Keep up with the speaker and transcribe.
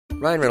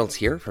Ryan Reynolds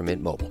here from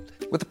Mint Mobile.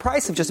 With the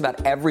price of just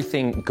about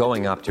everything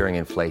going up during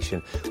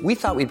inflation, we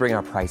thought we'd bring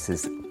our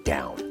prices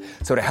down.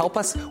 So to help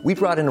us, we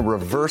brought in a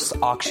reverse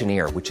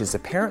auctioneer, which is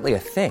apparently a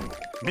thing.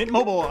 Mint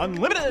Mobile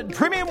Unlimited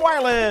Premium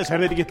Wireless. How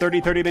to get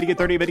 30, 30, bit to get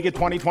 30, bit to get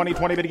 20, 20,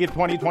 20, bit to get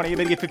 20, 20,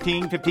 bit to get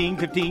 15, 15,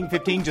 15,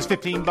 15, just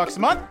 $15 a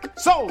month?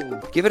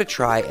 Sold! Give it a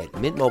try at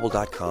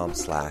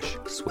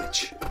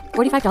mintmobile.com/switch.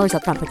 $45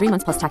 up front for 3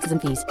 months plus taxes and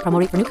fees. Promo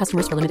rate for new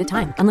customers for limited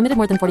time. Unlimited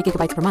more than 40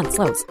 gigabytes per month.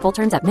 Slows full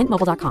terms at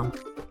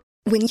mintmobile.com.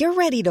 When you're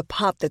ready to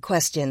pop the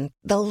question,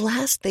 the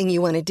last thing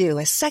you want to do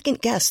is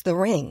second-guess the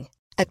ring.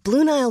 At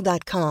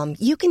BlueNile.com,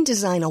 you can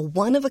design a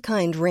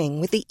one-of-a-kind ring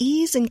with the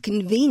ease and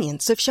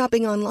convenience of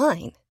shopping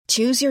online.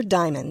 Choose your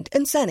diamond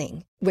and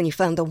setting. When you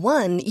find the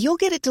one, you'll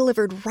get it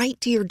delivered right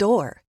to your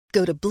door.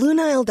 Go to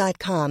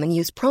BlueNile.com and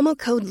use promo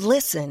code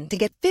LISTEN to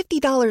get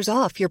 $50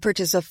 off your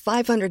purchase of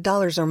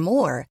 $500 or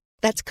more.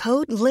 That's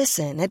code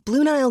LISTEN at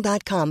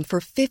BlueNile.com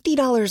for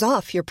 $50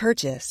 off your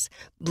purchase.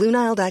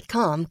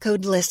 BlueNile.com,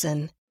 code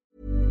LISTEN.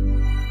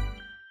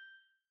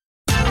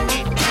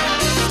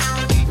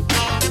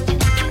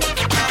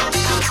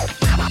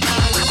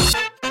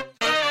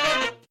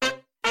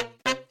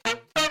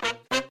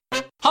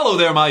 Hello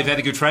there, my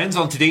very good friends.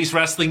 On today's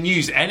wrestling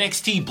news,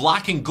 NXT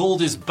Black and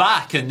Gold is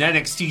back, and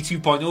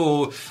NXT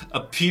 2.0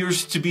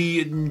 appears to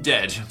be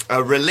dead.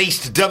 A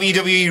released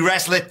WWE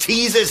wrestler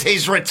teases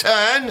his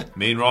return.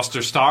 Main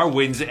roster star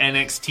wins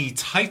NXT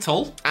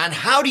title. And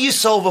how do you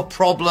solve a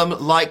problem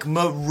like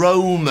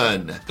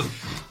Roman?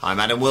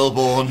 I'm Adam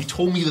Wilborn. You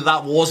told me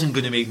that wasn't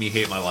going to make me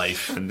hate my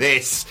life. And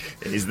this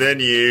is the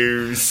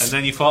news. And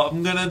then you thought,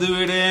 I'm going to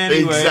do it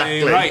anyway.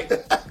 Exactly. Right,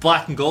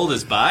 Black and Gold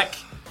is back.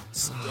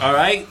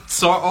 Alright,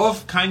 sort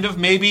of, kind of,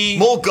 maybe.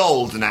 More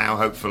gold now,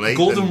 hopefully.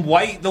 Gold and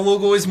white, the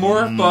logo is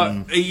more,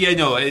 but yeah,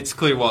 no, it's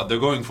clear what they're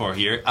going for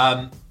here.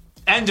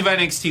 End of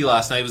NXT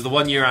last night was the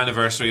 1 year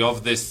anniversary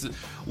of this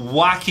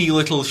wacky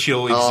little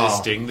show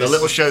existing. The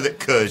little show that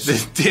could.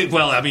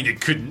 Well, I mean,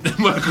 it couldn't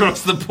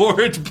across the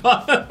board,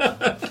 but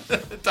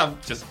I'm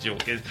just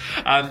joking.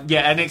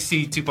 Yeah,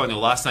 NXT 2.0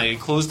 last night,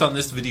 it closed on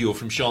this video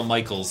from Shawn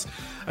Michaels,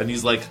 and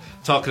he's like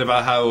talking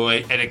about how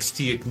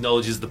NXT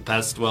acknowledges the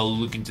past while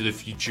looking to the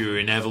future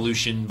and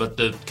evolution, but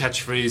the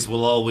catchphrase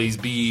will always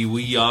be,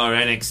 we are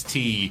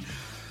NXT.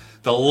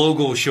 The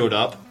logo showed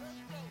up.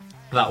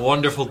 That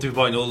wonderful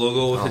 2.0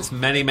 logo with its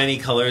many, many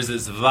colours,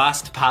 its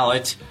vast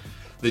palette.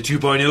 The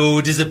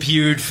 2.0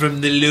 disappeared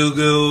from the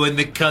logo and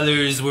the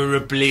colours were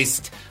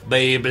replaced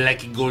by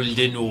black, gold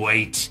and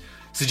white,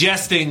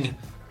 suggesting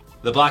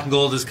the black and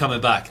gold is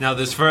coming back. Now,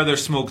 there's further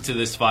smoke to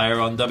this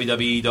fire on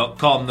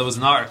WWE.com. There was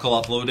an article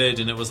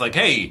uploaded and it was like,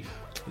 hey,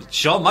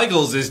 Shawn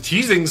Michaels is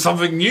teasing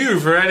something new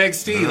for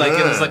NXT. Like,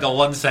 it was like a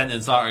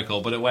one-sentence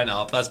article, but it went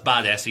up. That's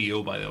bad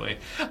SEO, by the way.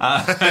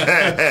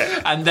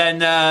 And then,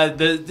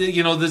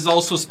 there's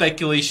also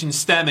speculation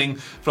stemming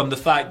from the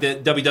fact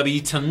that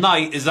WWE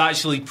Tonight is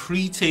actually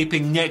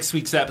pre-taping next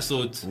week's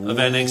episode of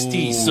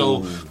NXT. So,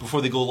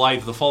 before they go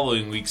live the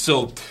following week.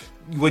 So,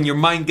 when your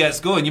mind gets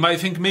going, you might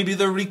think maybe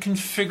they're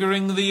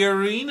reconfiguring the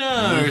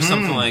arena or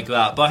something like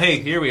that. But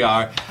hey, here we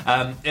are.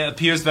 It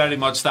appears very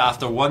much that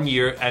after 1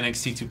 year,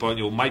 NXT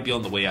 2.0 might be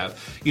on the way out.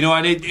 You know,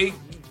 and it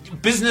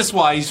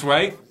business-wise,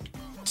 right,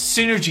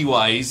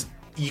 synergy-wise,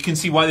 you can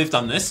see why they've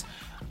done this.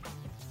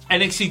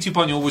 NXT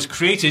 2.0 was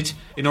created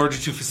in order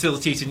to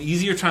facilitate an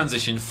easier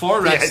transition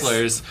for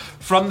wrestlers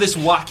from this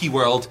wacky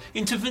world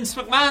into Vince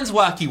McMahon's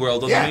wacky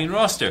world on the main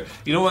roster.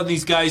 You know what,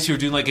 these guys who are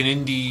doing like an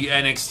indie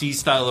NXT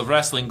style of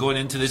wrestling going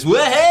into this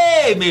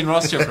hey main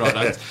roster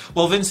product.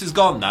 Well, Vince is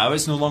gone now.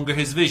 It's no longer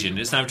his vision.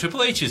 It's now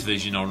Triple H's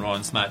vision on Raw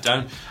and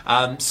SmackDown.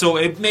 So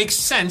it makes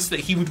sense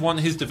that he would want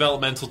his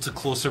developmental to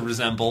closer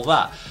resemble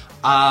that.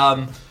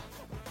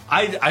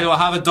 I don't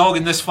have a dog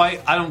in this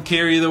fight. I don't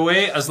care either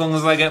way. As long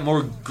as I get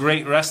more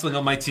great wrestling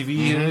on my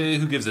TV,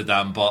 who gives a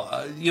damn?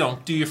 But,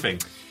 do your thing.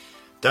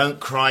 Don't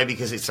cry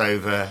because it's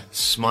over.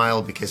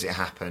 Smile because it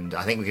happened.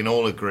 I think we can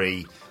all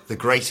agree the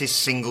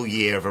greatest single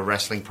year of a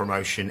wrestling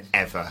promotion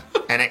ever.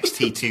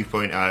 NXT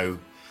 2.0.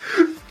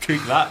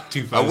 Take that,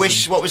 2000. I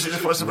wish, what's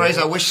the phrase?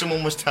 I wish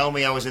someone was telling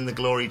me I was in the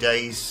glory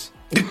days.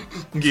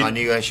 I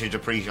knew I should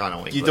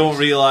appreciate it. You don't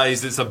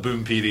realise it's a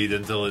boom period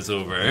until it's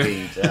over.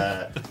 Indeed.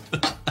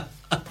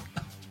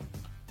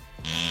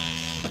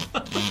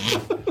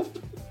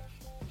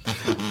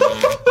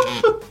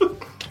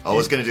 I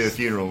was going to do a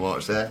funeral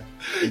march there.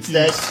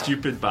 Instead, you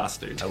stupid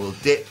bastard. I will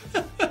tip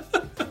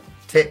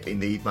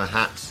indeed my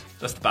hat.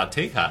 That's the Bad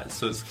Take hat,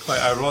 so it's quite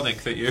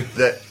ironic that you...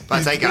 The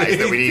Bad Take hat is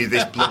that we needed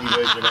this bloody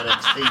version of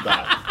NXT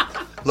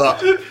back.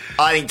 Look,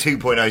 I think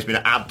 2.0 has been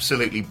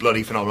absolutely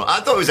bloody phenomenal. I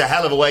thought it was a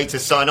hell of a way to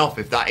sign off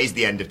if that is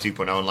the end of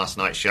 2.0 on last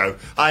night's show.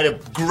 I had a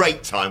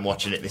great time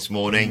watching it this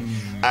morning.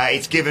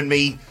 It's given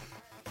me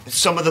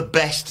some of the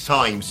best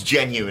times,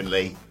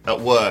 genuinely, at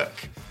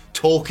work.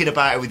 Talking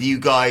about it with you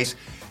guys,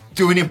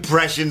 doing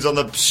impressions on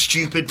the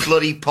stupid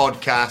bloody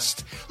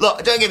podcast.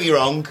 Look, don't get me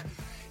wrong,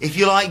 if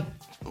you like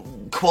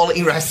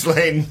quality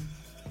wrestling,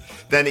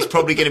 then it's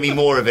probably going to be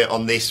more of it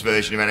on this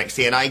version of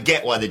NXT, and I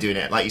get why they're doing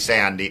it. Like you say,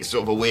 Andy, it's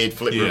sort of a weird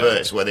flip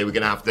reverse where they were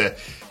going to have to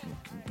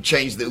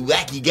changed the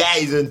wacky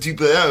guys on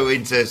 2.0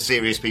 into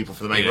serious people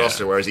for the main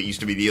roster, whereas it used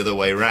to be the other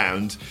way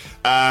around.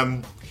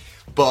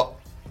 But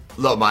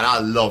look, man, I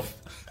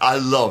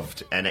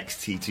loved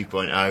NXT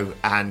 2.0,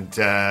 and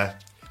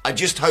I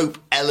just hope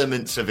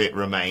elements of it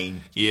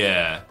remain.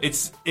 Yeah,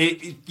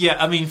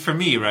 I mean, for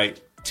me,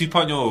 right,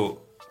 2.0,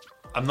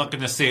 I'm not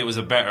going to say it was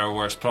a better or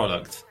worse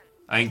product.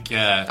 I think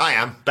I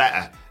am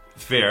better.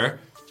 Fair,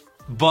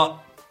 but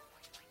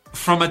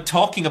from a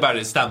talking about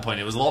it standpoint,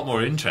 it was a lot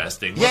more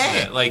interesting, wasn't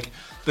it? Like,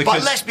 because,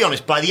 but let's be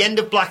honest, by the end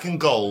of Black and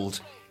Gold,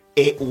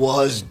 it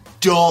was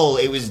dull.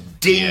 It was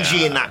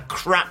dingy in that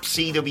crap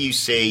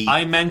CWC.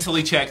 I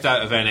mentally checked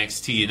out of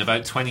NXT in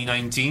about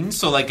 2019,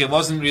 so like it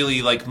wasn't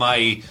really like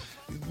my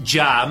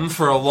jam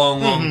for a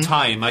long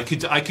time. I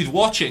could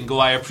watch it and go,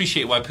 I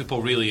appreciate why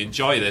people really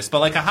enjoy this,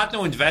 but like I had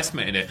no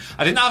investment in it.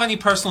 I didn't have any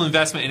personal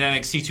investment in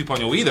NXT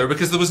 2.0 either,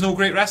 because there was no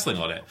great wrestling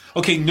on it.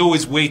 Okay, no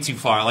is way too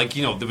far. Like,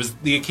 you know, there was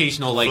the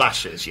occasional like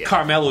flashes,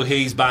 Carmelo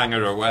Hayes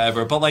banger or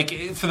whatever, but like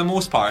for the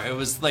most part it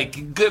was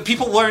like good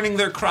people learning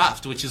their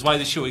craft, which is why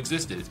the show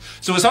existed.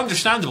 So it's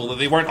understandable that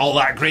they weren't all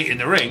that great in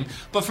the ring,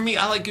 but for me,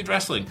 I like good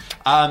wrestling.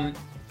 I'm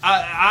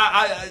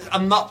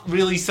not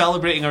really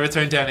celebrating a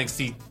return to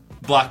NXT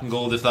Black and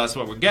Gold if that's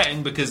what we're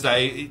getting, because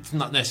it's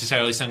not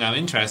necessarily something I'm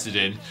interested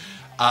in.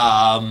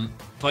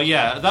 But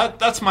yeah,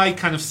 that's my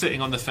kind of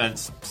sitting on the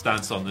fence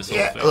stance on this whole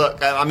thing.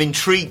 Look, I'm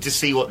intrigued to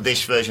see what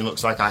this version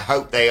looks like. I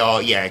hope they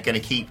are, going to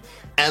keep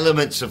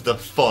elements of the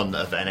fun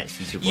of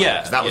NXT 2.0.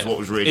 Yeah, that was what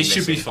was really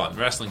missing. It should be fun.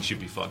 Wrestling should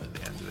be fun at the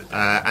end of it.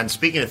 And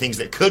speaking of things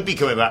that could be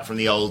coming back from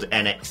the old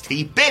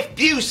NXT, Biff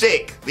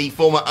Busick, the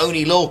former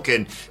Oni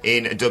Lorcan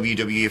in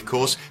WWE, of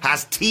course,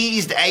 has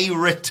teased a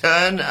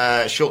return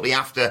shortly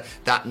after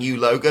that new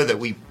logo that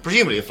we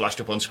presumably have flashed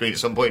up on screen at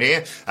some point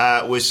here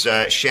was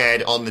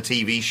shared on the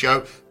TV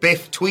show.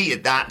 Biff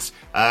tweeted that,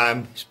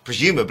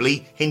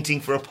 presumably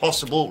hinting for a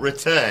possible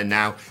return.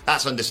 Now,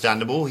 that's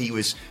understandable. He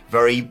was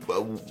very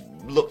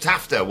looked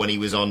after when he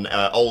was on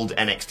old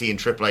NXT and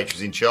Triple H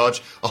was in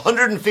charge.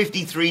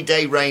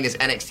 153-day reign as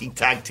NXT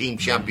Tag Team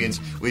Champions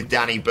with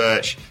Danny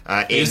Burch.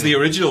 He was the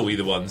original We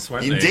The Ones,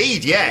 weren't they?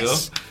 Indeed,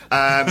 yes.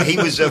 He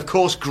was, of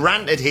course,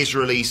 granted his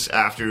release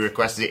after he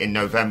requested it in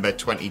November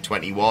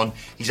 2021.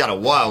 He's had a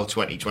wild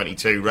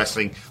 2022,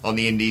 wrestling on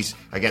the indies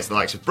against the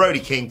likes of Brody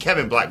King,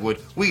 Kevin Blackwood,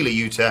 Wheeler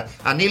Yuta,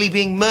 and nearly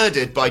being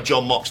murdered by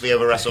John Moxley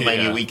over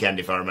WrestleMania weekend,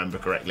 if I remember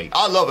correctly.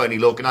 I love Oni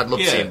Lorcan. I'd love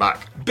to see him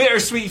back.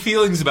 Bittersweet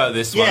feelings about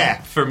this one.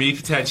 For me,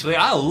 potentially.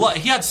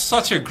 He had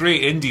such a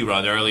great indie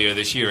run earlier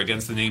this year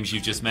against the names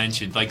you've just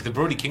mentioned. Like, the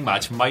Brody King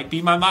match might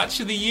be my match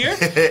of the year.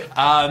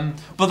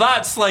 But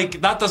that's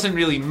like, that doesn't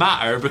really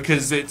matter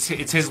because it's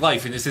his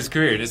life and it's his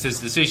career and it's his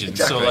decision.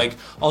 Exactly. So, like,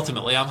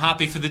 ultimately, I'm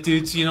happy for the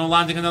dude,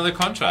 landing another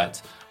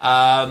contract.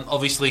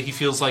 Obviously, he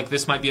feels like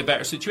this might be a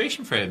better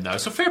situation for him now.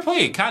 So, fair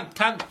play.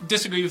 Can't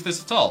disagree with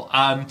this at all.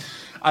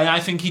 I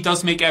think he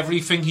does make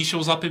everything he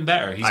shows up in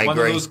better. He's one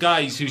of those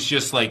guys who's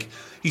just like,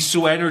 he's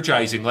so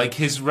energizing. Like,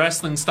 his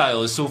wrestling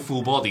style is so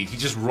full-bodied. He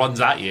just runs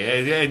at you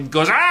and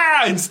goes,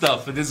 ah, and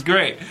stuff, and it's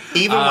great.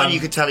 Even when you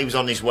could tell he was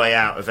on his way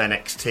out of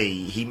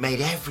NXT, he made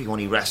everyone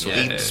he wrestled,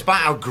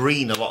 despite how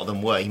green a lot of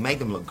them were, he made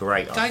them look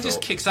great. The guy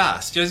just kicks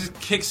ass. Just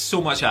kicks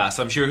so much ass.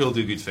 I'm sure he'll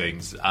do good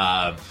things.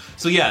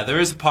 So yeah, there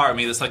is a part of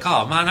me that's like,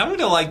 oh man, I would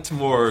have liked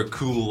more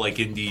cool, like,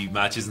 indie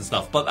matches and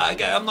stuff, but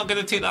I'm not going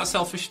to take that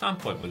selfish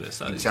standpoint with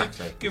this.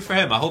 Exactly. Good for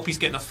him. I hope he's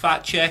getting a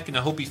fat check, and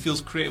I hope he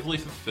feels creatively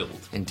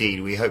fulfilled.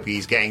 Indeed, we hope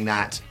he's getting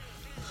that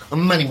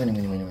money.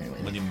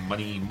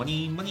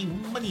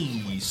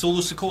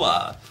 Solo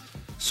Sikoa.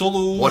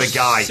 What a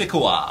guy.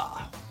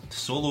 Sikoa.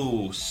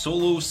 Solo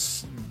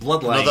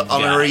Bloodline. Another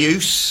honorary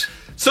use.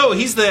 So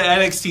he's the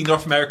NXT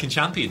North American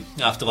champion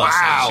after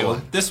last night's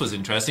show. This was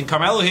interesting.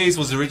 Carmelo Hayes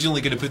was originally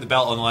going to put the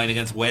belt on the line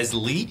against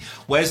Wesley.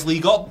 Wesley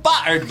got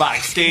battered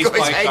backstage by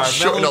Carmelo. He got his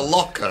head shot in a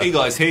locker. He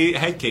got his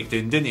head kicked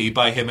in, didn't he,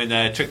 by him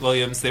and Trick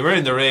Williams. They were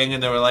in the ring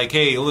and they were like,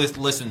 hey,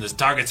 listen, there's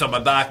targets on my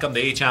back. I'm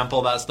the A-champ,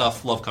 all that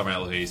stuff. Love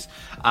Carmelo Hayes.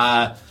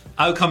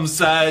 Out comes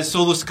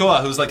Solo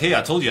Sikoa, who's like, hey,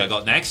 I told you I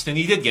got next, and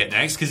he did get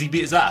next because he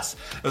beat his ass.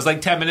 It was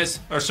like 10 minutes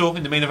or so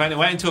in the main event. It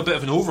went into a bit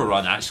of an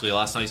overrun, actually,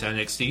 last night's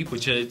NXT,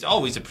 which I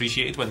always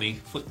appreciated when they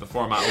flipped the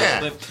format a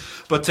little bit.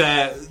 But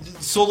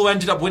Solo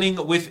ended up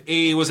winning with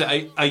a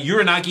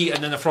Uranagi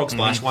and then a Frog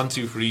Splash, 1,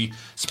 2, 3.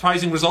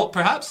 Surprising result,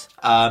 perhaps.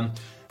 I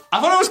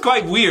thought it was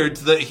quite weird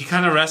that he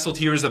kind of wrestled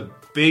here as a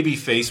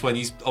babyface when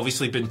he's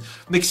obviously been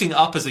mixing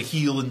up as a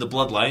heel in the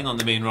Bloodline on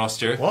the main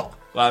roster. What?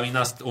 Well, I mean,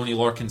 that's Oni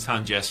Lorcan's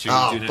hand gesture.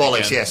 Oh,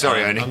 bollocks, yeah,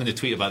 sorry, Oni. I'm going to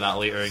tweet about that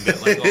later and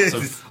get like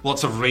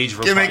lots of rage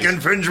replies. Gimmick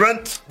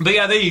infringement. But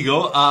yeah, there you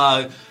go.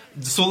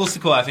 Solo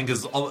Sikoa, I think,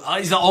 he's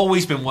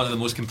always been one of the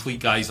most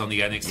complete guys on the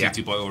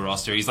NXT 2.0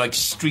 roster. He's like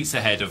streets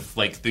ahead of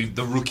like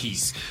the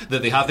rookies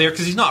that they have there,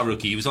 because he's not a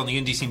rookie. He was on the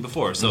indie scene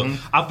before. So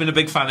I've been a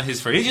big fan of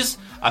his for ages.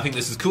 I think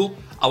this is cool.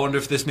 I wonder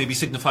if this maybe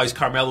signifies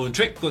Carmelo and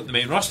Trick going to the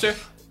main roster.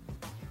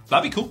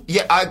 That'd be cool.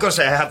 Yeah, I've got to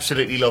say, I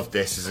absolutely loved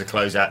this as a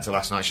closeout to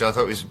last night's show. I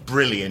thought it was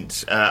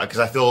brilliant, because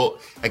I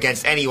thought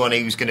against anyone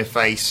he was going to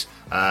face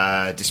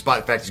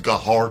despite the fact he's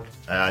got hard.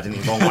 I didn't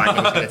think Von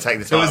Wagner was going to take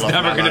the title. It was off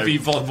never Mello. going to be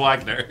Von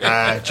Wagner.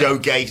 Joe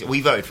Gacy,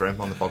 we voted for him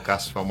on the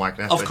podcast, Von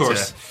Wagner. Of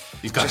course.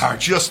 He's got hard.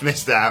 Just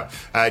missed out.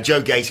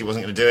 Joe Gacy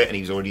wasn't going to do it, and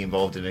he was already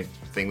involved in a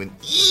thing with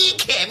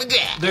Cam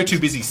McGrath. They're too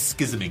busy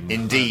schisming.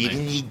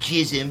 Indeed,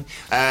 jism.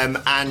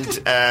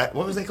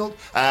 What was they called?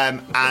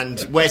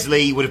 And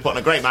Wesley would have put on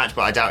a great match,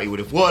 but I doubt he would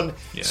have won.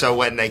 Yeah. So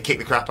when they kicked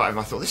the crap out of him,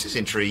 I thought this is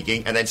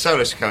intriguing. And then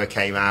Solo Sikoa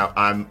came out.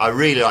 I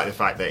really like the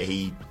fact that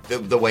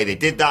the way they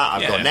did that.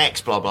 I've got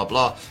next, blah blah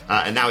blah,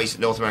 and now he's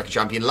North American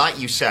champion. Like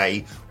you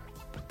say,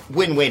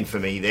 win-win for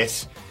me.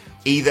 This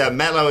either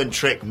Mello and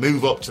Trick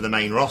move up to the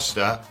main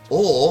roster,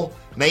 or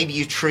maybe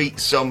you treat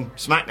some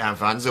SmackDown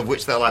fans, of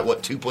which they're like,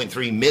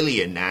 2.3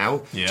 million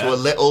now, to a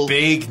little...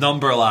 Big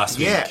number last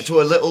week. Yeah, to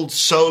a little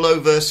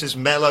Solo versus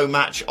Mello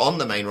match on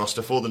the main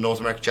roster for the North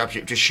American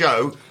Championship to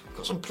show...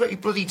 Got some pretty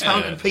bloody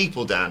talented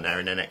people down there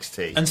in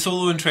NXT. And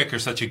Solo and Trick are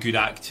such a good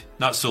act.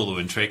 Not Solo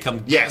and Trick.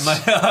 Yes.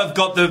 I've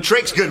got the...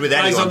 Trick's good with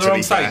anyone, on the to wrong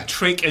be side. fair.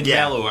 Trick and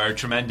Mello are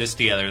tremendous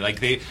together. Like,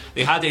 they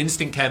had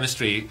instant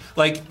chemistry.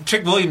 Like,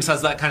 Trick Williams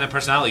has that kind of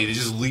personality. He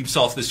just leaps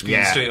off the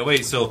screen straight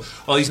away. So,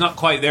 while he's not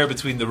quite there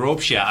between the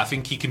ropes yet, I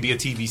think he can be a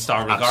TV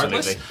star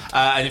regardless.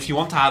 And if you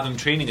want to have him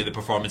training at the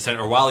Performance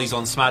Center while he's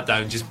on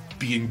SmackDown, just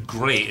being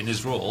great in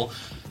his role...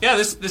 Yeah,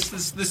 this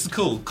is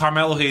cool.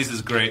 Carmelo Hayes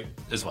is great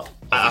as well.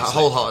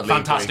 Wholeheartedly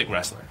fantastic agree.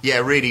 wrestler. Yeah,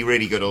 really,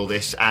 really good, all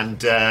this.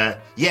 And,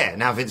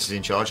 now Vince is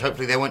in charge.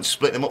 Hopefully they won't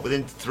split them up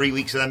within 3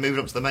 weeks of them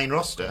moving up to the main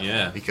roster.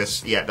 Yeah.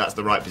 Because, that's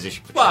the right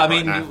position for Well, I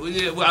Trick mean,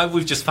 right now.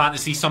 we've just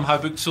fantasy somehow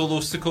booked Solo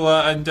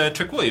Sikoa and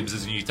Trick Williams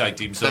as a new tag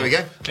team. So There we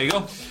go. There you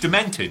go.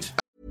 Demented.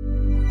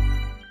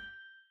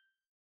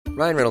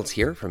 Ryan Reynolds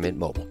here from Mint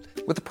Mobile.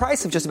 With the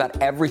price of just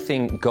about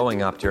everything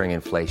going up during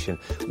inflation,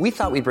 we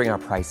thought we'd bring our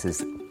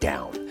prices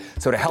down.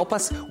 So to help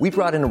us, we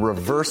brought in a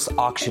reverse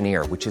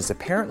auctioneer, which is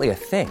apparently a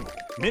thing.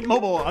 Mint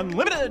Mobile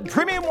Unlimited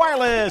Premium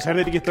Wireless. How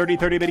to get 30,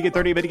 30, bit to get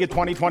 30, bit to get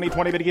 20, 20,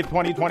 20, bit to get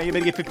 20, 20, bit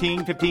to get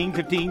 15, 15,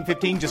 15,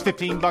 15, just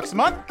 $15 a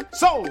month?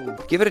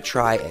 Sold! Give it a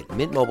try at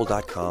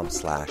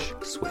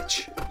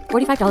mintmobile.com/switch.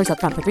 $45 up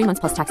front for 3 months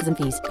plus taxes and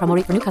fees. Promo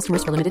rate for new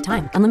customers for limited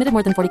time. Unlimited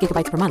more than 40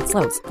 gigabytes per month.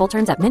 Slows full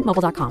terms at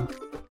mintmobile.com.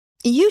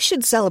 You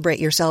should celebrate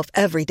yourself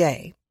every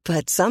day,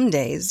 but some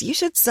days you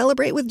should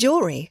celebrate with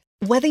jewelry.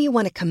 Whether you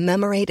want to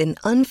commemorate an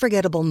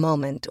unforgettable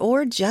moment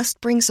or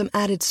just bring some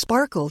added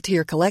sparkle to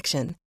your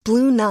collection,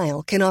 Blue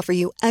Nile can offer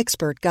you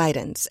expert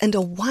guidance and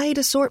a wide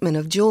assortment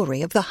of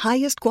jewelry of the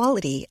highest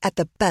quality at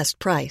the best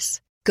price.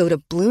 Go to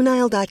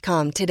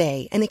BlueNile.com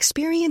today and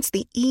experience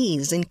the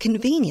ease and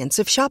convenience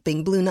of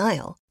shopping Blue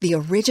Nile, the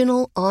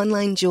original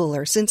online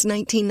jeweler since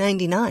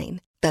 1999.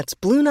 That's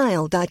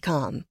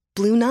BlueNile.com.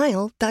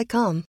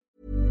 BlueNile.com.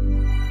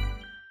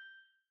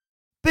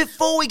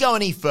 Before we go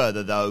any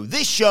further, though,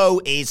 this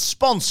show is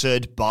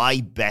sponsored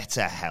by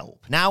BetterHelp.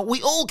 Now,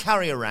 we all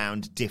carry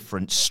around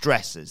different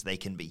stressors. They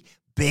can be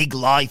big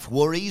life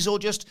worries or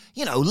just,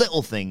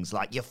 little things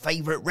like your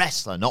favourite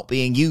wrestler not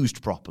being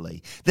used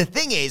properly. The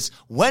thing is,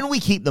 when we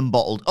keep them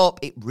bottled up,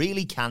 it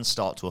really can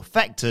start to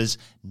affect us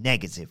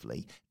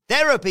negatively.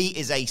 Therapy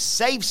is a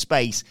safe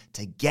space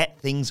to get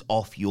things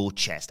off your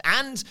chest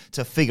and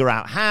to figure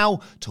out how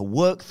to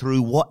work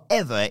through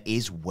whatever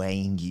is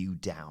weighing you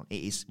down.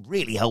 It is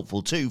really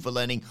helpful too for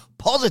learning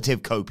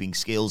positive coping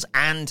skills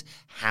and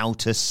how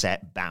to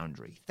set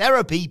boundaries.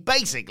 Therapy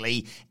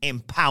basically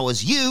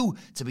empowers you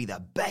to be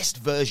the best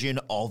version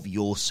of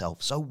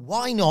yourself. So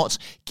why not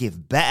give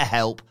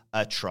BetterHelp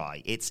a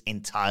try? It's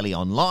entirely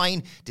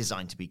online,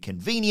 designed to be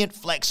convenient,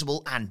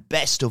 flexible, and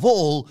best of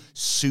all,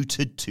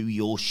 suited to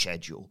your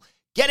schedule.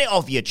 Get it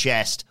off your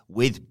chest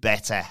with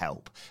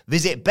BetterHelp.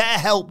 Visit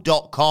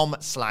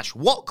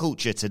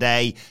betterhelp.com/whatculture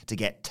today to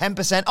get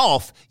 10%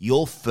 off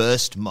your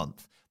first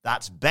month.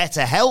 That's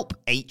BetterHelp,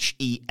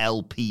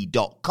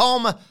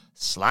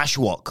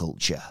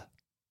 HELP.com/whatculture.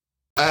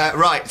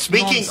 Right,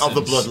 speaking of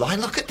the Nonsense. bloodline,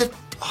 look at the...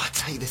 I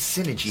tell you, the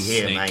synergy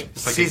here, Snake. mate.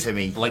 It's like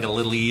Sesame. like a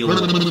little eel.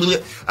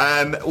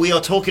 We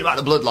are talking about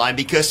the bloodline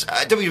because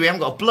WWE haven't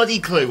got a bloody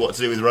clue what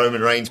to do with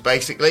Roman Reigns,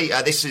 basically.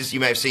 This is, you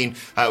may have seen,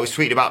 was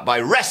tweeted about by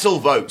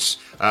WrestleVotes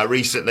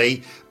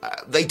recently.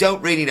 They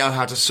don't really know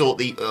how to sort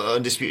the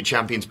Undisputed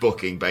Champions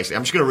booking, basically.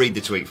 I'm just going to read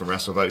the tweet from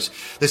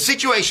WrestleVotes. The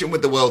situation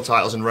with the world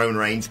titles and Roman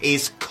Reigns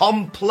is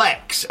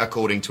complex,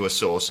 according to a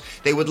source.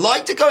 They would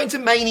like to go into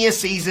Mania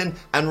season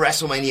and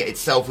WrestleMania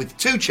itself with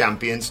 2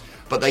 champions,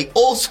 but they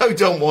also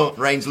don't want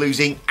Reigns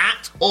losing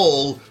at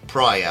all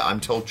prior.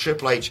 I'm told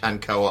Triple H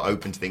and co are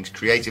open to things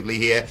creatively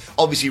here.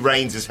 Obviously,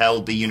 Reigns has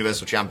held the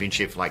Universal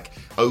Championship for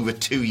over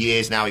 2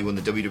 years now. He won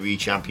the WWE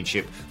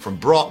Championship from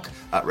Brock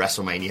at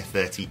WrestleMania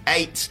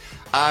 38.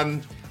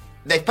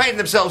 They've painted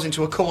themselves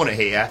into a corner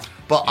here,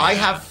 but I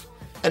have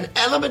an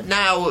element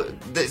now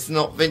that's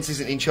not Vince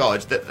isn't in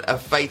charge, that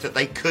of faith that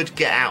they could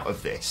get out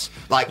of this.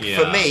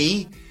 For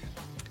me,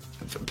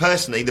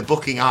 personally, the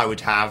booking I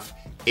would have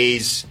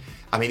is...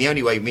 the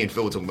only way, me and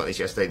Phil were talking about this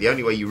yesterday, the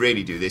only way you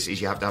really do this is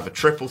you have to have a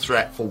triple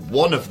threat for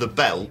one of the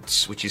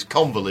belts, which is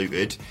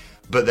convoluted,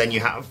 but then you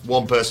have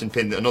one person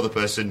pin another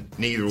person,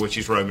 neither of which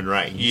is Roman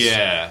Reigns.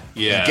 Yeah.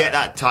 You get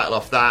that title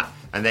off that,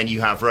 and then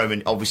you have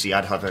Roman. Obviously,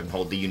 I'd have him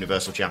hold the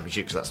Universal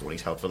Championship because that's the one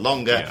he's held for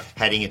longer,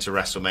 heading into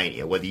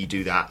WrestleMania. Whether you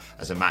do that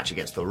as a match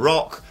against The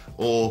Rock,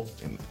 or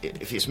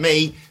if it's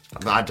me,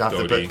 I'd have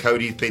to put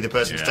Cody be the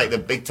person to take the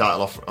big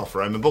title off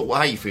Roman. But how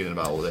are you feeling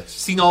about all this?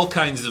 Seen all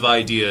kinds of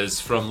ideas,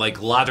 from like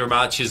ladder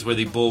matches where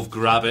they both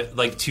grab it,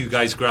 like two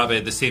guys grab it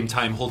at the same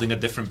time holding a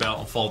different belt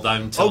and fall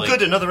down to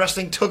good, another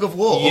wrestling tug of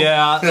war.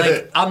 Yeah,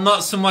 like, I'm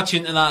not so much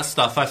into that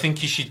stuff. I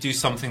think you should do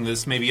something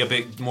that's maybe a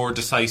bit more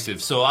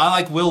decisive. So I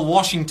like Will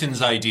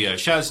Washington's idea.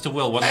 Shouts to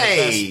Will, one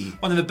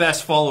of the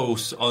best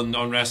follows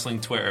on wrestling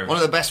Twitter. One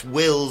of the best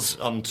Wills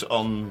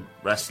on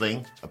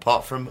wrestling,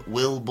 apart from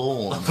Will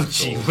Bourne.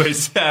 Gee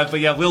whiz. But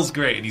yeah, Will's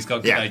great and he's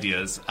got good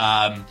ideas.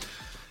 I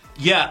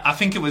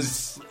think it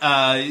was...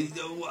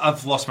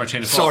 I've lost my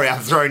train of thought. Sorry,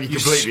 I've thrown you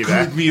completely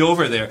there. Screwed me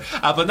over there.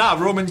 But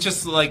Roman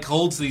just like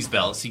holds these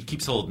belts. He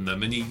keeps holding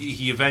them, and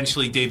he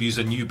eventually debuts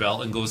a new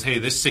belt and goes, "Hey,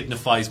 this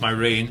signifies my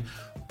reign."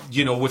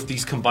 You know, with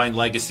these combined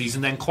legacies,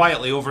 and then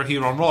quietly over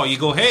here on Raw, you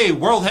go, "Hey,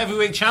 World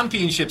Heavyweight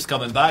Championship's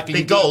coming back." And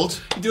Big gold.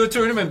 You do a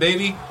tournament,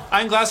 baby. I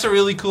think that's a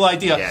really cool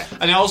idea. Yeah.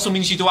 And it also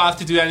means you don't have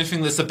to do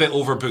anything that's a bit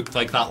overbooked,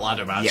 like that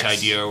ladder match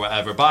idea or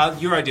whatever.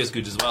 But your idea's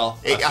good as well.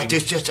 I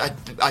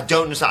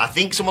don't understand. I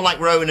think someone like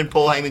Roman and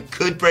Paul Heyman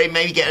could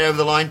maybe get it over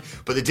the line,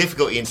 but the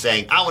difficulty in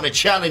saying, "I want to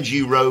challenge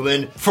you,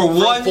 Roman, for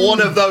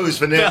one of those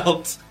for now."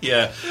 Belt.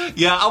 Yeah.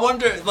 I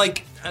wonder,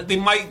 like, they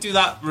might do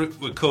that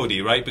with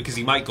Cody, right? Because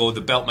he might go,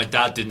 "The belt my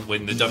dad didn't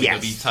win, the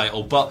WWE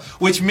title," but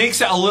which makes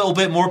it a little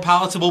bit more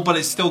palatable. But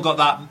it's still got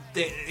that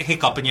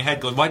hiccup in your head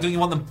going, "Why don't you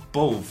want them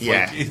both?"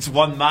 Yeah, like, it's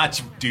one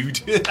match,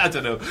 dude. I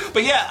don't know,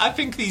 but yeah, I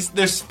think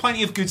there's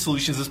plenty of good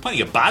solutions. There's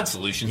plenty of bad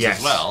solutions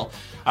as well.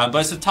 But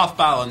it's a tough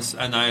balance,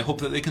 and I hope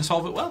that they can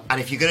solve it well.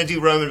 And if you're going to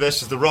do Roman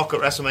versus The Rock at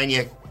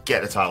WrestleMania,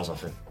 get the titles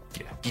off him.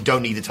 Yeah. You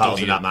don't need the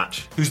titles in that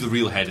match. Who's the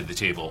real head of the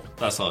table?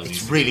 That's all it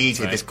needs. It's really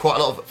easy. Right? There's quite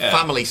a lot of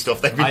family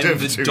stuff they've been doing for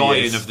 2 years. I'm the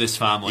doyen of this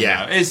family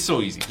now. It's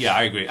so easy. Yeah,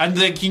 I agree. And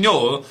like,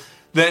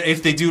 that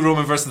if they do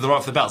Roman versus The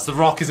Rock for the belts, The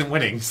Rock isn't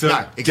winning,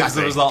 so it gives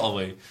the result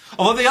away.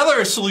 Although the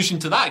other solution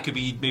to that could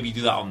be maybe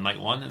do that on night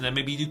one, and then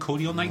maybe do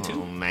Cody on night 2.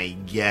 Oh my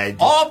god.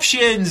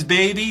 Options,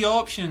 baby,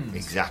 options.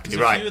 Exactly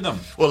There's right. A few of them.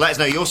 Well, let us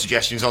know your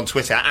suggestions on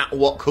Twitter at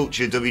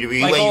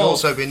WhatCultureWWE, like where you've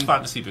also been...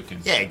 fantasy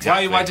bookings. Yeah,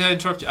 exactly. Why did I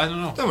interrupt you? I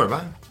don't know. Don't worry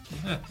about it.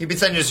 Yeah. You've been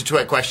sending us your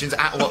Twitter questions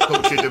at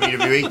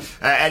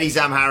WhatCultureWWE. Eddie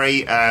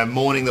Zamhari,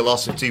 mourning the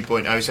loss of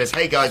 2.0, says,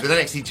 "Hey guys, with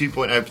NXT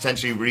 2.0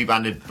 potentially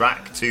rebranded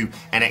back to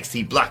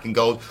NXT Black and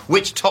Gold,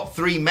 which top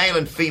 3 male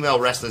and female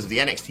wrestlers of the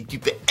NXT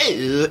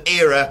 2.0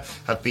 era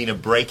have been a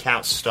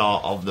breakout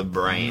star of the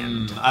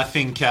brand?" I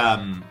think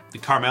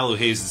Carmelo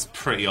Hayes is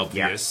pretty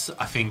obvious.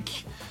 I think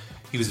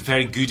he was a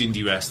very good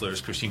indie wrestler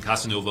as Christian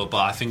Casanova,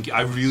 but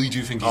I really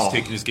do think he's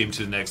taken his game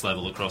to the next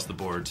level across the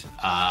board.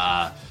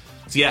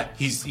 So yeah,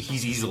 he's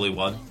easily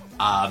one.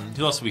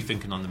 Who else are we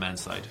thinking on the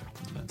men's side?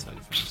 On the men's side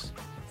of things,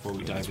 before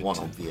we dive into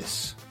one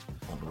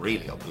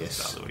really obvious.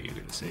 That's what you're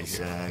going to say. He's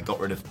got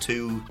rid of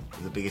 2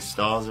 of the biggest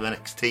stars of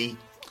NXT,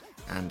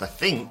 and I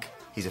think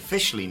he's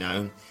officially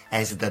known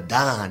as the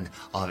Don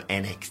of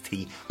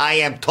NXT. I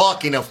am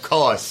talking, of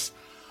course,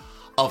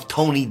 of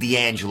Tony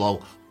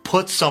D'Angelo.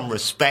 Put some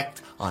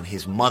respect on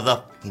his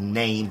mother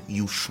name,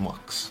 you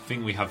schmucks. I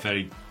think we have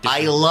very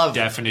different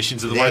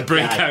definitions of the word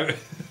breakout.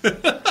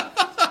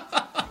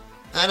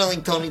 I don't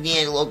think Tony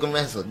D'Angelo can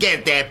wrestle.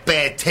 Get that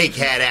bad take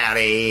head out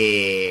of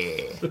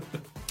here.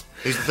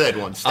 Who's the third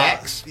one?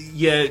 Stacks?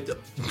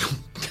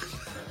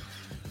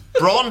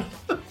 Braun,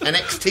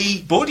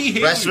 NXT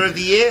Bodhi Wrestler of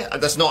the Year.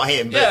 That's not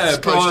him, but it's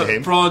close to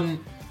him.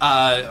 Braun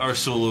or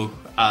Solo.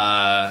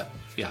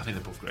 I think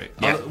they're both great.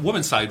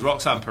 Women's side,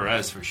 Roxanne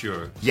Perez for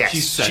sure. Yes,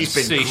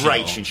 she's been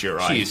great since she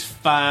arrived. She is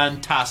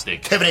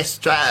fantastic. Kevin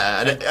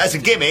Estrada, as a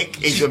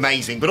gimmick, is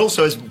amazing, but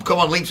also as come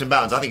on leaps and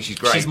bounds, I think she's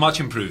great. She's much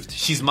improved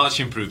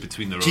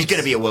between the rows. She's going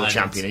to be a world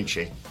champion, isn't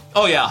she?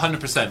 Oh yeah,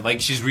 100%.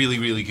 Like, she's really,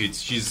 really good.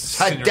 She's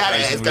her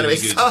daddy is going to be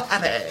so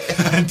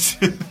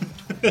happy.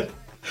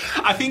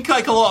 I think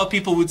like a lot of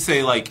people would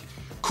say like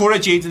Cora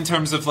Jade in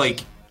terms of like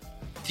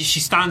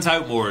she stands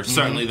out more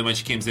certainly than when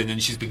she came in,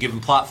 and she's been given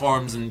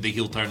platforms and the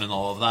heel turn and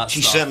all of that.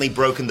 She's stuff. certainly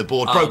broken the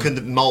board, broken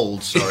the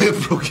mold. Sorry,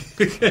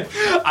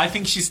 I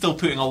think she's still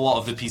putting a lot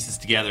of the pieces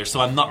together.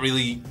 So I'm not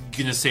really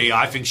gonna say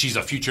I think she's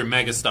a future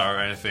megastar or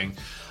anything.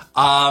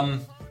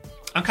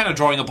 I'm kind of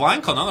drawing a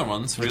blank on other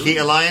ones. Really.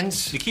 Nikita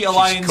Lyons.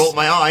 She's caught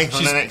my eye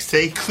on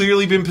NXT.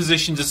 Clearly been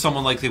positioned as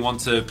someone like they want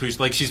to push.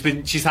 Like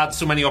she's had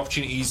so many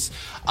opportunities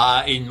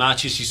in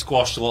matches. She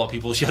squashed a lot of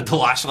people. She had the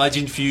Lash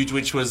Legend feud,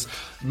 which was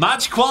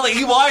match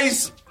quality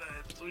wise.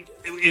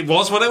 It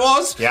was what it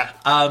was. Yeah.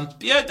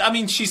 I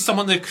mean, she's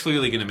someone they're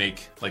clearly going to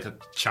make like a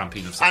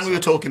champion of some And we were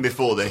talking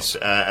before this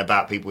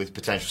about people with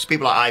potential. So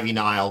people like Ivy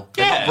Nile.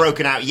 They're not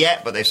broken out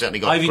yet, but they've certainly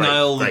got Ivy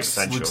Nile great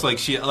potential. looks like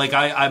she. Like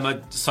I'm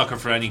a sucker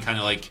for any kind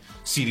of like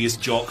serious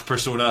jock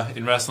persona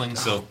in wrestling.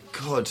 So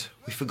God,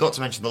 we forgot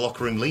to mention the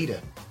locker room leader,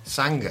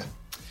 Sanga.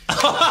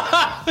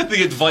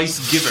 The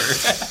advice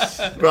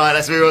giver. Right,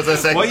 let's move on to the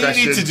second What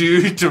question. you need to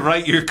do to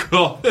write your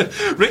call.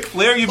 Ric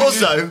Flair, you've been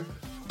Also,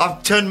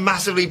 I've turned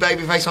massively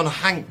babyface on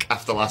Hank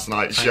after last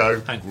night's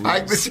show. Hank rules.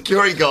 Hank, the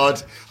security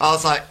guard. I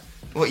was like,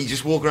 what, you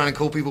just walk around and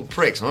call people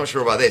pricks? I'm not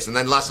sure about this. And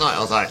then last night I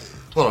was like,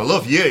 well, I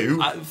love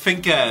you. I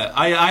think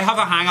I have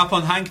a hang-up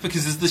on Hank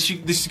because the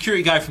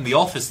security guy from The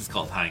Office is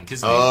called Hank,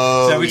 isn't he?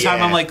 Oh, so every time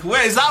yeah. I'm like,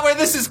 is that where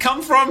this has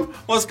come from?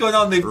 What's going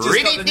on? They've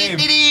just got the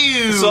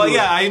name. So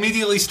yeah, I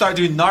immediately start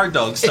doing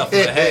Nardog stuff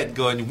in my head,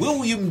 going,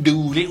 William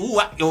Dooley,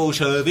 at your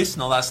service,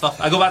 and all that stuff.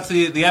 I go back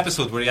to the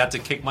episode where he had to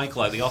kick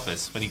Michael out of the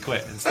office when he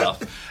quit and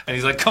stuff. And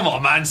he's like, come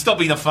on, man, stop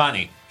being a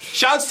fanny.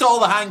 Shouts to all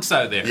the Hanks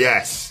out there.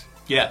 Yes.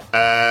 Yeah.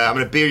 I'm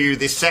going to beer you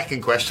this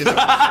second question.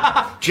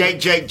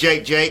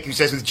 Jake, who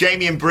says, with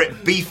Jamie and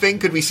Britt beefing,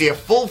 could we see a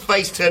full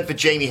face turn for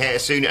Jamie Hayter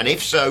soon? And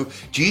if so,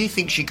 do you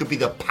think she could be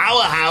the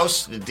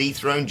powerhouse to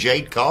dethrone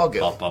Jade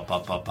Cargill?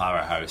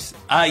 Powerhouse.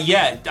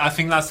 Yeah, I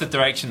think that's the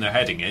direction they're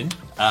heading in.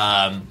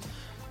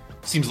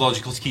 Seems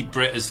logical to keep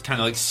Britt as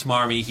kind of like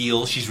smarmy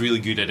heel. She's really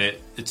good at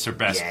it. It's her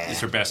best. Yeah. It's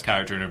her best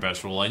character and her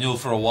best role. I know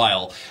for a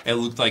while it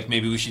looked like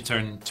maybe we should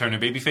turn her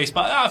babyface,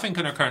 but I think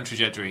on her current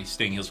trajectory,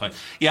 staying heel's fine.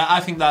 Yeah,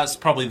 I think that's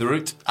probably the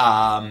route.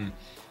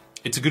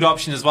 It's a good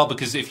option as well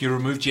because if you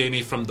remove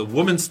Jamie from the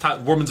women's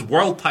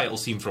world title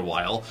scene for a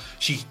while,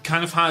 she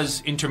kind of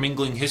has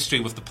intermingling history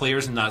with the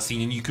players in that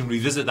scene, and you can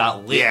revisit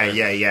that later.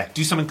 Yeah.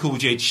 Do something cool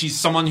with Jade. She's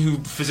someone who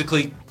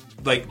physically,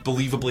 like,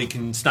 believably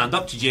can stand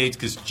up to Jade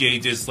because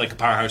Jade is like a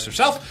powerhouse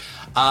herself.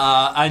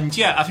 And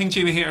yeah, I think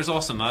Jamie Hayter's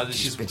awesome.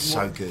 She's been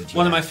so good.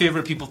 One of my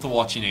favourite people to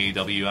watch in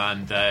AEW,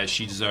 and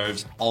she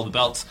deserves all the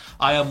belts.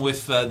 I am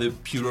with the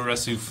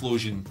Puroresu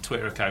Flosion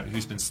Twitter account,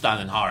 who's been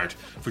standing hard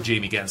for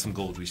Jamie getting some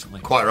gold recently.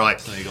 Quite right.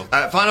 So there you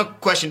go. Final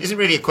question isn't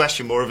really a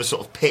question, more of a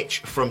sort of pitch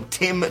from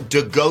Tim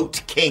the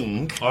Goat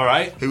King. All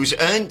right. Who's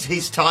earned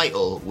his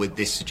title with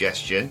this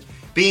suggestion.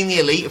 Being the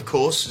Elite, of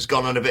course, has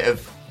gone on a bit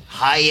of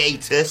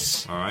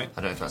hiatus. All right.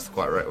 I don't know if that's the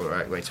quite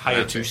right way to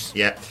pronounce Hiatus. it.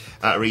 Yeah,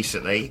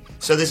 recently.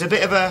 So there's a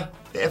bit of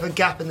a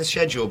gap in the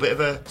schedule, a bit of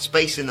a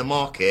space in the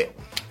market.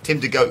 Tim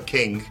the Goat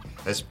King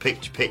has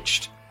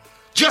pitched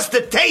just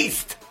a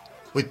taste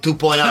with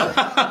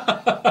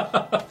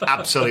 2.0.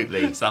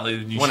 Absolutely. Exactly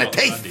the new Want a shot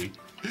taste? Andy.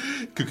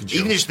 Cooking show.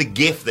 Even just the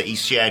GIF that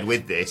he's shared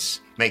with this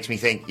makes me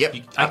think, yep,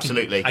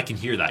 absolutely. I can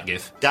hear that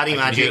GIF. Daddy I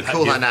can hear Magic, that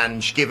Cool GIF. Hand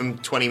Ange, give them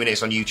 20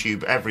 minutes on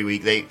YouTube every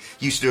week. They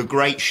used to do a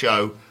great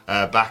show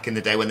back in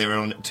the day when they were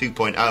on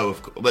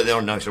 2.0. But they're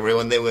on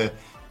when they were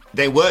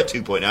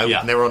 2.0 Yeah.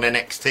 and they were on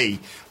NXT.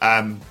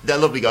 They're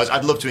lovely guys.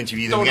 I'd love to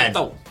interview them again.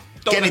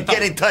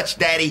 Get in touch,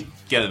 Daddy.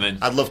 Get them in.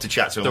 I'd love to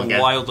chat to them They're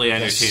again. wildly They're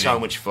entertaining. so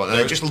much fun.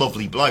 They're just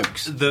lovely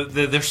blokes.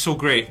 They're so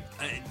great.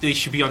 They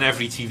should be on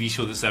every TV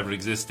show that's ever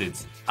existed.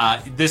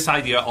 This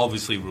idea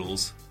obviously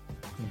rules.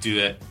 Do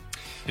it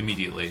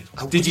immediately.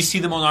 Did you see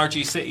them on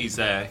RG City's?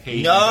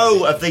 Hey,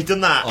 No, have they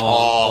done that?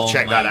 Oh,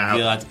 check my that out.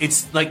 God.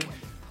 It's like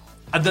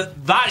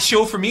that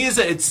show for me is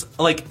that it's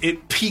like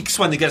it peaks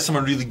when they get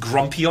someone really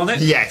grumpy on it.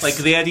 Yes. Like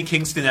the Eddie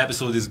Kingston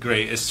episode is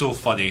great. It's so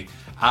funny.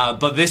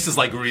 But this is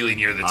like really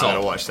near the top. I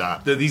gotta watch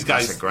that. These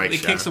guys, That's a great they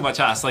show. kick so much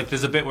ass. Like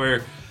there's a bit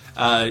where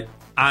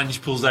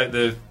Ange pulls out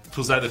the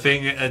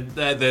thing and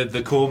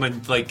the comb,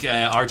 and like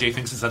RJ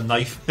thinks it's a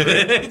knife.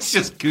 It's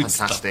just good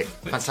Fantastic.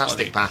 stuff. It's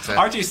Fantastic funny. batter.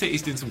 RJ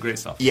City's doing some great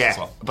stuff. Yeah, as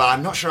well. but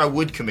I'm not sure I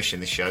would commission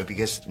this show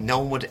because no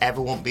one would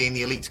ever want Being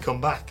the Elite to come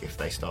back if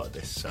they started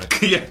this. So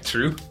Yeah,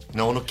 true.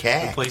 no one would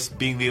care. Replace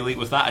Being the Elite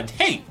with that, and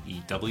hey,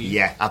 EW.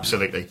 Yeah,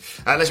 absolutely.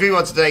 Let's move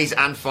on to today's,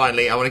 and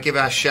finally, I want to give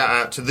a shout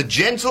out to the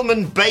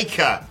Gentleman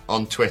Baker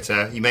on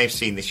Twitter. You may have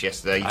seen this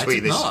yesterday. You I tweeted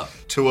did this not.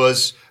 to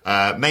us,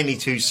 mainly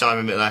to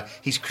Simon Miller.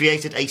 He's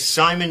created a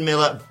Simon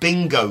Miller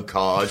bingo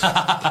card.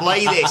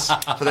 Play this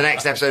for the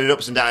next episode of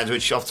Ups and Downs,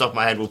 which off the top of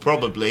my head will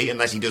probably,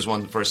 unless he does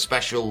one for a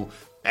special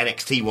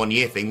NXT 1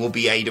 year thing, will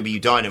be AW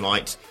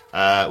Dynamite,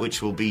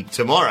 which will be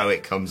tomorrow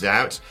it comes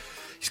out.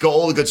 He's got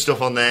all the good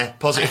stuff on there.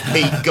 Positive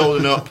Pete,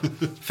 Golden Up,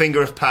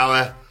 Finger of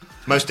Power,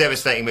 Most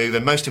Devastating Move,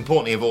 and most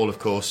importantly of all, of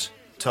course,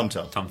 Tum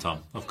Tum. Tum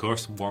Tum, of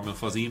course, warm and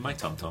fuzzy in my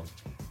Tum Tum.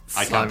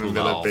 I can't Simon pull that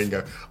Miller off.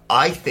 bingo.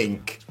 I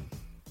think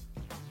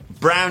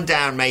Brown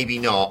down, maybe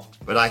not,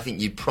 but I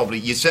think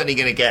you're certainly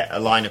going to get a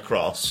line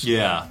across,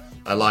 Yeah,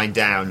 a line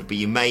down, but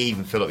you may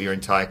even fill up your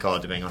entire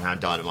card depending on how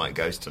Dynamite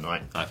goes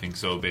tonight. I think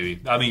so, baby.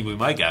 I mean, we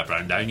might get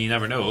Brown down. You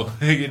never know.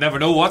 You never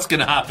know what's going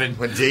to happen.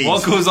 Indeed.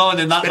 What goes on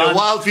in that It's been man? a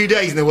wild few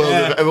days in the world,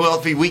 Yeah. a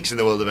wild few weeks in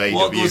the world of AEW.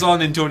 What goes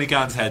on in Tony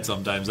Khan's head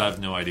sometimes, I have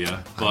no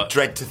idea. But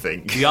Dread to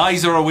think. the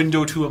eyes are a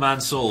window to a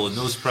man's soul, and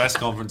those press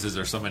conferences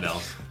are something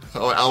else. I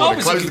want to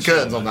Always a close good the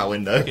curtains show, on that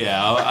window.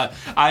 Yeah,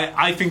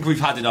 I think we've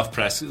had enough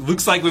press. It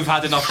looks like we've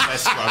had enough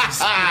press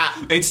scrubs.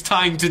 It's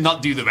time to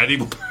not do them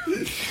anymore.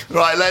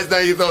 Right, let us know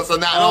your thoughts on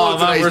that and all of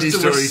man,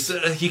 today's news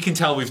stories. you can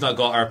tell we've not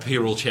got our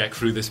payroll check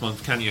through this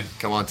month, can you?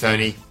 Come on,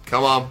 Tony.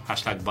 Come on.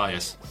 Hashtag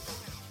bias.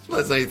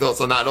 Let us know your thoughts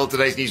on that and all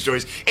today's news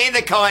stories in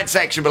the comment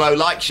section below.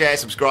 Like, share,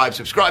 subscribe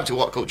to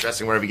What Culture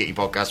Wrestling wherever you get your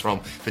podcasts from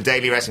for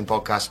daily wrestling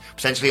podcasts.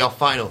 Potentially our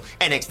final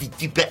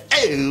NXT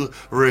 2.0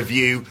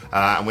 review,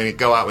 and we're going to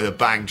go out with a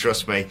bang,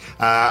 trust me.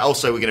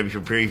 Also, we're going to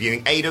be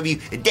previewing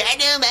AEW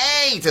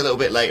Dynamite a little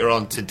bit later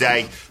on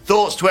today.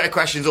 Thoughts, Twitter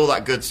questions, all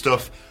that good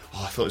stuff.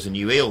 Oh, I thought it was a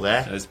new eel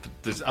there.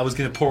 I was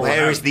going to pour one out.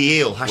 Where is the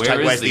eel?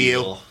 Hashtag where's the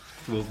eel?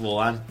 Well,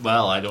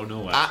 I don't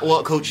know. At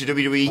What Culture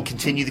WWE,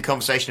 continue the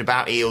conversation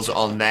about eels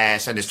on there.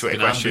 Send us Twitter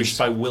questions. Ambushed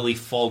by Willie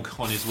Fogg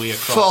on his way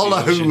across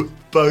Follow the ocean.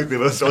 both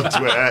of us on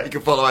Twitter. You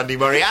can follow Andy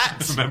Murray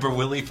at... Remember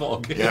Willie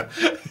Fogg? Yeah.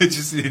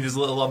 Just in his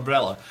little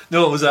umbrella.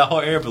 No, it was a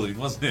hot air balloon,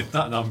 wasn't it?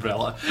 Not an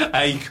umbrella.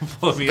 You can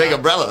follow me Big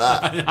umbrella,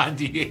 that.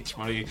 Andy H.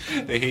 Murray.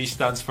 The H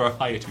stands for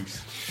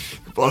hiatus.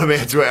 Follow me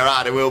on Twitter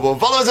at Wilborn.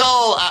 Follow us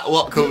all at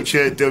What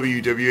Culture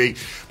WWE.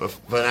 But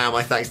for now,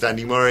 my thanks to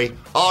Andy Murray.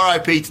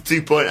 RIP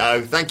to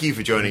 2.0. Thank you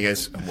for joining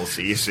us, and we'll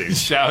see you soon.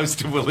 Shouts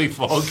to Willie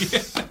Fogg.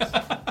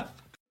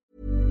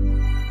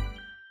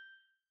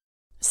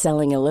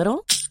 Selling a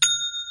little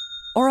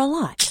or a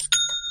lot?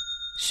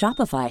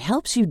 Shopify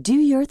helps you do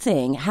your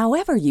thing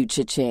however you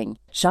cha-ching.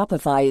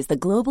 Shopify is the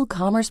global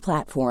commerce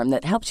platform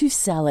that helps you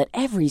sell at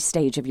every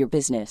stage of your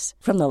business.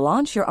 From the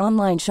launch your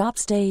online shop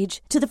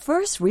stage to the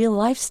first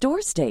real-life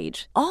store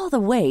stage, all the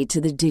way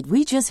to the did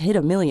we just hit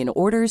a million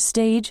orders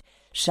stage.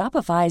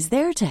 Shopify is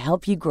there to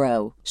help you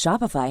grow.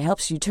 Shopify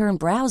helps you turn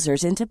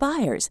browsers into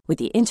buyers with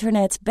the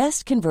internet's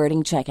best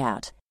converting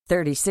checkout.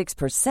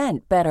 36%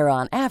 better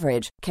on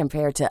average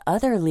compared to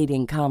other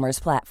leading commerce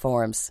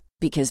platforms.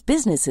 Because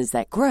businesses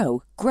that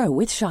grow, grow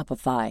with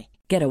Shopify.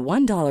 Get a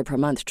 $1 per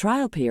month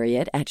trial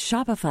period at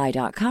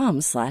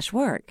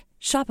shopify.com/work.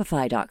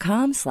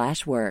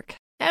 Shopify.com/work.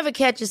 Ever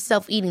catch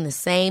yourself eating the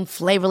same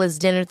flavorless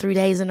dinner 3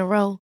 days in a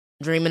row?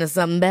 Dreaming of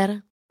something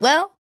better?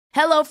 Well,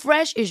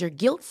 HelloFresh is your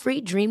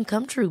guilt-free dream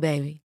come true,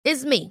 baby.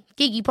 It's me,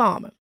 Keke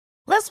Palmer.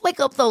 Let's wake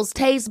up those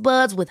taste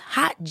buds with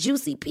hot,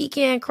 juicy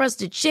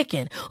pecan-crusted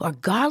chicken or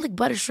garlic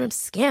butter shrimp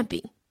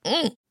scampi.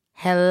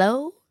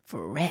 Hello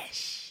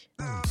Fresh.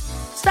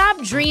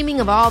 Stop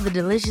dreaming of all the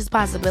delicious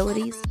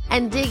possibilities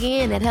and dig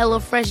in at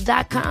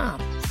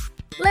HelloFresh.com.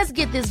 Let's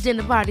get this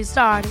dinner party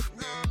started.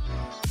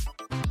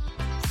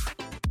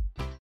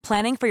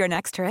 Planning for your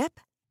next trip?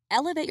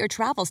 Elevate your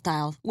travel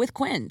style with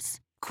Quince.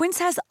 Quince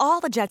has all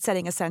the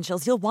jet-setting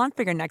essentials you'll want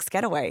for your next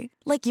getaway,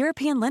 like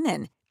European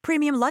linen,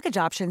 premium luggage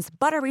options,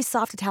 buttery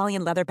soft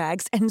Italian leather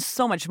bags, and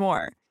so much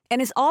more.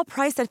 And is all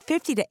priced at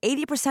 50 to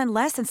 80%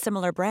 less than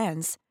similar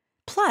brands.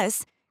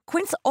 Plus,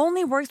 Quince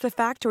only works with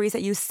factories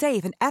that use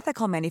safe and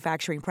ethical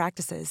manufacturing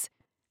practices.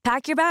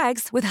 Pack your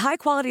bags with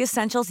high-quality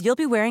essentials you'll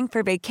be wearing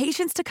for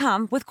vacations to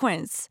come with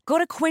Quince. Go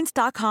to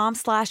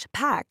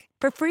quince.com/pack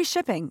for free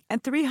shipping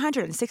and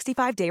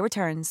 365-day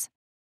returns.